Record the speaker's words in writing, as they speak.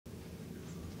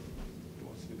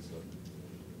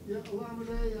Yeah,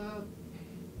 Olamide,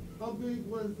 how big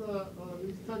was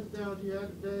these touchdowns you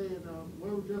had today, and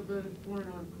where was your vantage point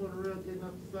on Cordero getting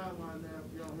up the sideline there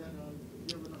if y'all had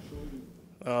given up the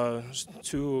lead?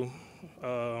 Two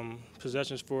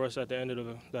possessions for us at the end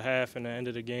of the half and the end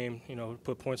of the game.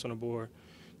 Put points on the board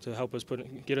to help us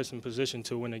get us in position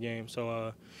to win the game.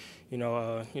 So,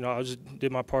 I just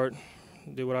did my part,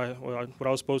 did what I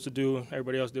was supposed to do.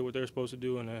 Everybody else did what they were supposed to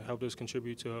do, and it helped us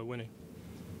contribute to winning.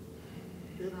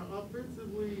 And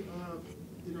offensively,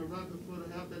 right before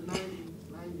the half, that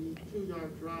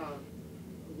 92-yard drive,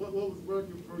 what was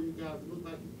working for you guys? It looked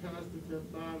like you passed it to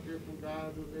 5 different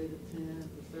guys. It was 8 to 10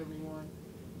 for 71.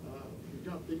 You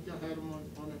don't think y'all had them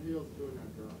on their heels during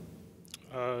that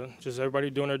drive? Just everybody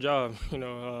doing their job.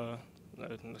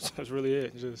 That's really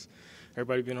it. Just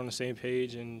everybody being on the same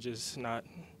page and just not,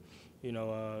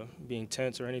 being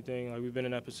tense or anything. Like, we've been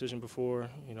in that position before.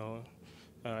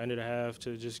 End of the half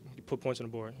to just put points on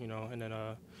the board. And then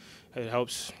it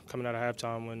helps coming out of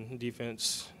halftime when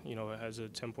defense, has a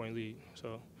 10-point lead.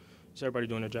 So it's everybody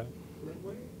doing their job. The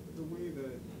way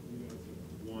that you guys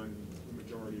have won the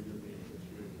majority of your games this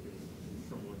year is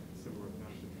somewhat similar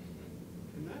fashion.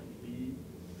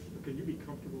 Can you be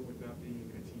comfortable with that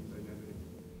being a team's identity?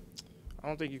 I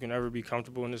don't think you can ever be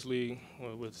comfortable in this league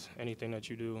with anything that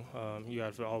you do. You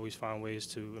have to always find ways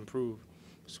to improve.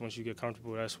 So once you get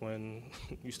comfortable, that's when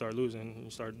you start losing. You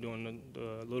start doing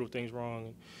the little things wrong.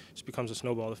 It just becomes a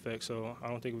snowball effect. So I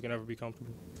don't think we can ever be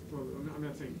comfortable. Well, I'm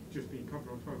not saying just being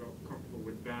comfortable. I'm talking about comfortable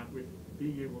with that, with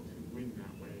being able to win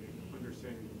that way, and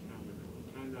understanding you can win that way.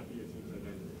 Can that be a team's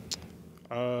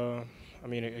identity? I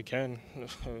mean, it can.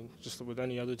 Just with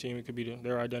any other team, it could be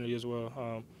their identity as well.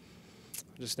 I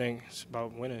just think it's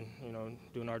about winning,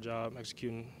 doing our job,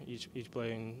 executing each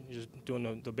play, and just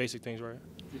doing the basic things right.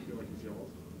 Do you feel like it's yours?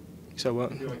 So what?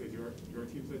 Do you feel like it's your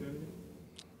team's identity?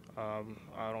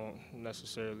 I don't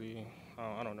necessarily.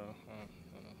 I don't know.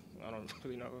 I don't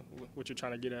really know what you're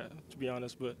trying to get at, to be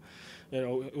honest. But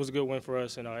it was a good win for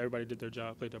us, and everybody did their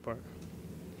job, played their part.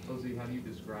 Jose, how do you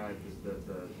describe just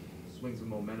the swings of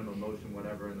momentum, emotion,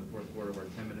 whatever, in the fourth quarter where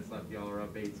 10 minutes left, y'all are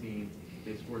up 18,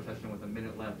 they score a touchdown with a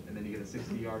minute left, and then you get a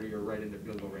 60-yarder, you're right into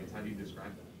field goal range. How do you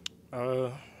describe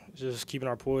that? Just keeping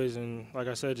our poise, and like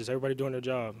I said, just everybody doing their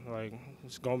job. Like,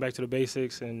 just going back to the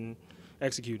basics and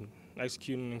executing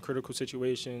in critical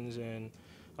situations, and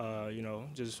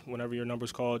just whenever your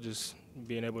number's called, just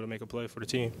being able to make a play for the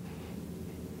team.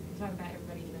 Talk about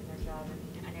everybody doing their job,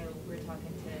 and I know we were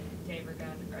talking to Dave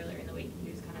Ragone earlier in the week.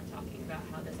 He was kind of talking about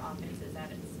how this offense is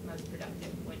at its most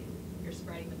productive when you're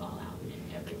spreading the ball out and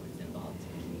everyone's involved.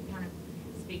 Can you kind of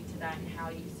speak to that and how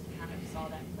you kind of saw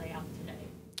that play out today?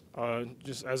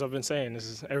 Just as I've been saying, this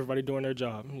is everybody doing their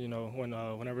job.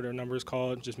 Whenever their number is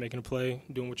called, just making a play,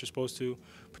 doing what you're supposed to,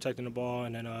 protecting the ball,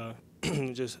 and then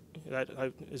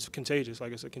it's contagious.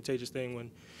 Like, it's a contagious thing when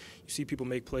you see people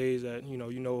make plays that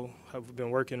have been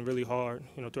working really hard,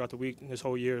 throughout the week, this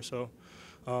whole year. So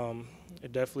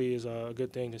it definitely is a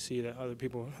good thing to see that other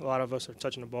people, a lot of us, are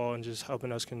touching the ball and just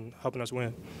helping us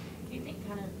win. Do you think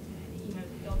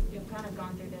you've kind of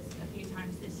gone through this a few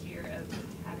times this year of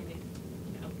having to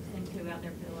send two out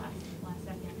there for the last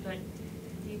second, but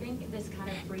do you think this kind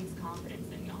of breeds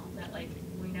confidence in y'all that, like,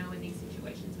 we know in these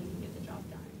situations we can get the job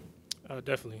done?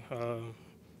 Definitely.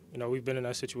 We've been in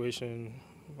that situation,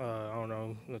 2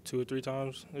 or 3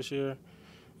 times this year,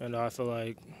 and I feel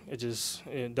like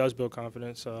it does build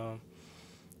confidence.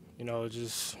 It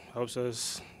just helps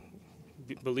us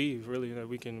believe, really, that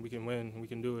we can win, we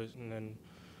can do it. And then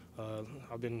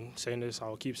I've been saying this,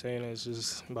 I'll keep saying it, it's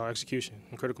just about execution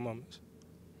in critical moments.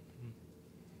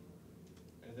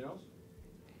 Anything else?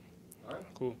 All right.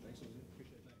 Cool.